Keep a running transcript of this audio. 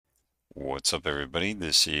What's up everybody,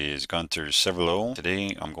 this is Gunter Severlo.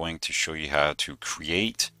 Today I'm going to show you how to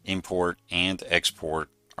create, import, and export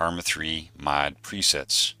Arma 3 mod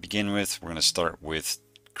presets. To begin with, we're going to start with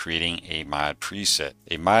creating a mod preset.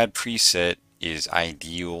 A mod preset is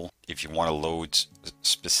ideal if you want to load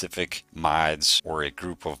specific mods or a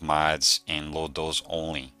group of mods and load those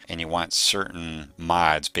only. And you want certain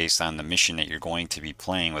mods based on the mission that you're going to be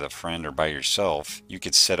playing with a friend or by yourself, you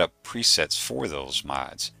could set up presets for those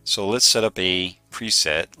mods. So let's set up a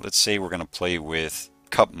preset. Let's say we're going to play with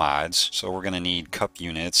cup mods. So we're going to need cup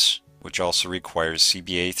units, which also requires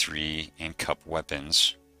CBA3 and cup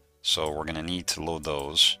weapons. So we're going to need to load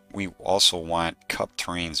those. We also want cup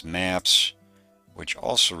terrains maps, which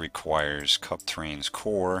also requires cup terrains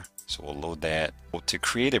core. So we'll load that. Well, to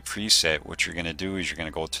create a preset, what you're going to do is you're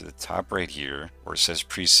going to go to the top right here where it says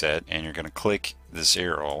preset, and you're going to click this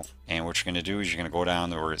arrow. And what you're going to do is you're going to go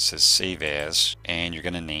down to where it says save as, and you're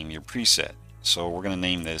going to name your preset. So we're going to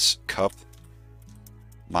name this cup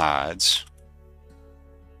mods,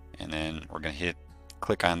 and then we're going to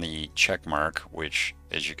click on the check mark, which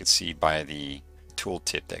as you can see by the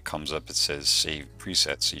tooltip that comes up, it says save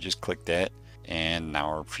preset. So you just click that, and now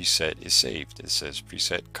our preset is saved. It says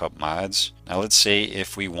preset cup mods. Now let's say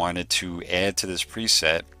if we wanted to add to this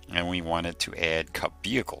preset and we wanted to add cup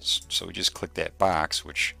vehicles. So we just click that box,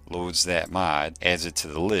 which loads that mod, adds it to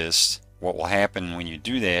the list. What will happen when you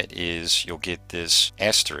do that is you'll get this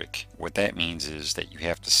asterisk. What that means is that you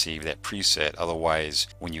have to save that preset. Otherwise,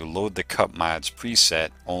 when you load the cup mods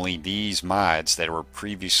preset, only these mods that were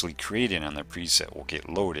previously created on the preset will get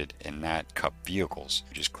loaded and not cup vehicles.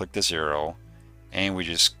 You just click this arrow and we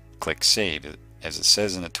just click save. As it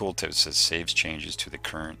says in the tooltip, it says saves changes to the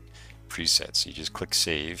current presets. You just click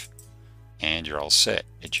save and you're all set.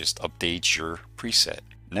 It just updates your preset.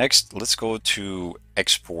 Next, let's go to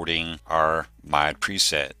exporting our mod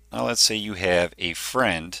preset. Now let's say you have a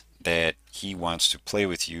friend that he wants to play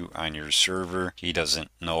with you on your server. He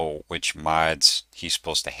doesn't know which mods he's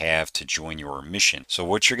supposed to have to join your mission. So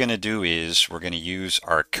what you're going to do is we're going to use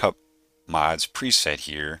our cup mods preset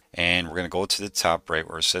here, and we're going to go to the top right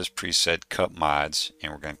where it says preset cup mods, and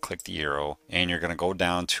we're going to click the arrow, and you're going to go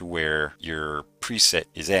down to where your preset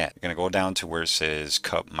is at. You're going to go down to where it says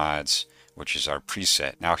cup mods, which is our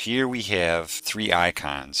preset. Now here we have three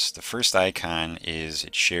icons. The first icon is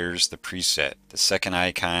it shares the preset. The second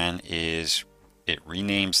icon is it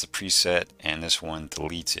renames the preset, and this one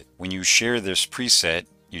deletes it. When you share this preset,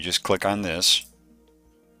 you just click on this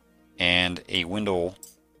and a window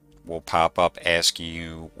will pop up asking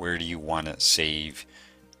you where do you want to save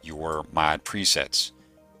your mod presets.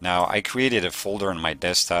 Now I created a folder on my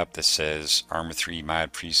desktop that says Arma 3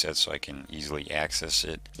 mod preset so I can easily access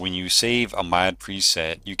it. When you save a mod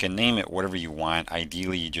preset, you can name it whatever you want.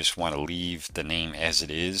 Ideally you just want to leave the name as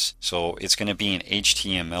it is. So it's going to be an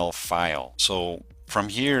HTML file. So from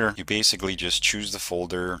here you basically just choose the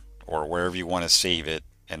folder or wherever you want to save it,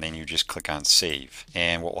 and then you just click on save.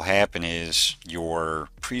 And what will happen is your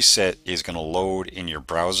preset is going to load in your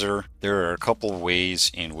browser. There are a couple of ways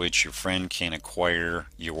in which your friend can acquire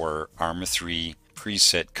your Arma 3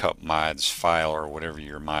 preset cup mods file or whatever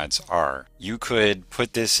your mods are. You could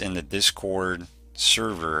put this in the Discord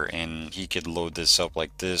server and he could load this up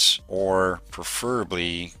like this, or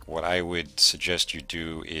preferably what I would suggest you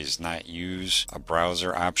do is not use a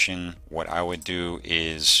browser option. What I would do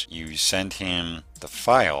is you send him the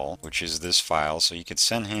file, which is this file. So you could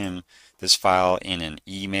send him this file in an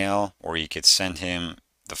email, or you could send him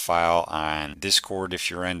the file on Discord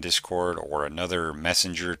if you're on Discord, or another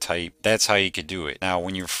messenger type. That's how you could do it. Now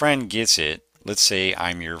when your friend gets it, let's say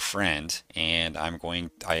I'm your friend and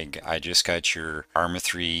I just got your Arma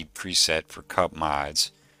 3 preset for cup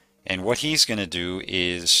mods, and what he's going to do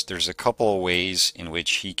is there's a couple of ways in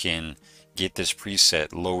which he can get this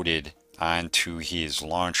preset loaded onto his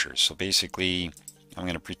launcher. So basically I'm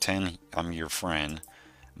going to pretend I'm your friend.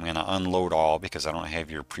 I'm going to unload all because I don't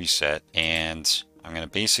have your preset, and I'm going to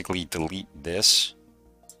basically delete this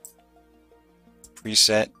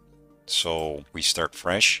preset. So we start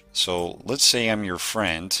fresh. So let's say I'm your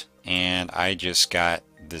friend and I just got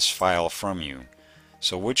this file from you.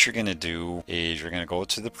 So what you're going to do is you're going to go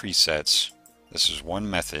to the presets. This is one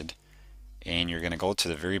method, and you're going to go to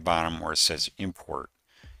the very bottom where it says import.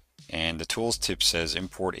 And the tools tip says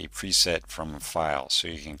import a preset from a file. So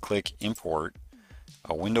you can click import.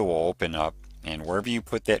 A window will open up, and wherever you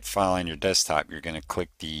put that file on your desktop, you're going to click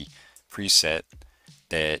the preset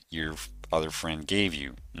that your other friend gave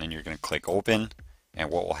you, and then you're going to click open, And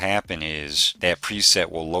what will happen is that preset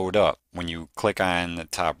will load up. When you click on the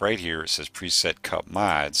top right here, it says preset cut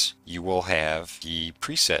mods, you will have the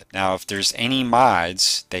preset. Now if there's any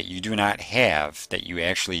mods that you do not have, that you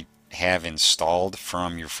actually have installed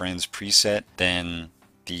from your friend's preset, then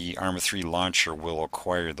the Arma 3 launcher will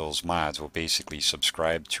acquire those mods, will basically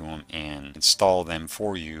subscribe to them and install them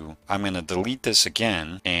for you. I'm going to delete this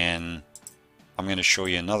again, and I'm going to show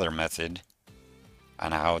you another method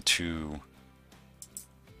on how to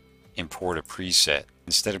import a preset.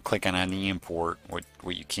 Instead of clicking on the import,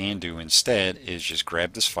 what you can do instead is just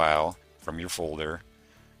grab this file from your folder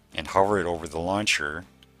and hover it over the launcher,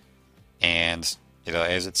 and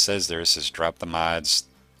as it says there, it says drop the mods,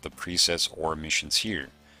 the presets, or missions here.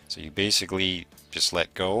 So you basically just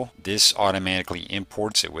let go. This automatically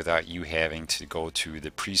imports it without you having to go to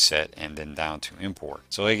the preset and then down to import.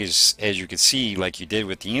 So as you can see, like you did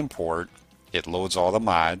with the import, it loads all the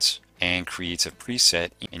mods and creates a preset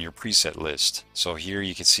in your preset list. So here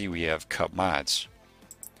you can see we have cut mods.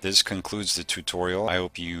 This concludes the tutorial. I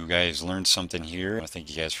hope you guys learned something here. I thank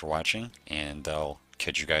you guys for watching, and I'll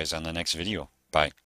catch you guys on the next video. Bye.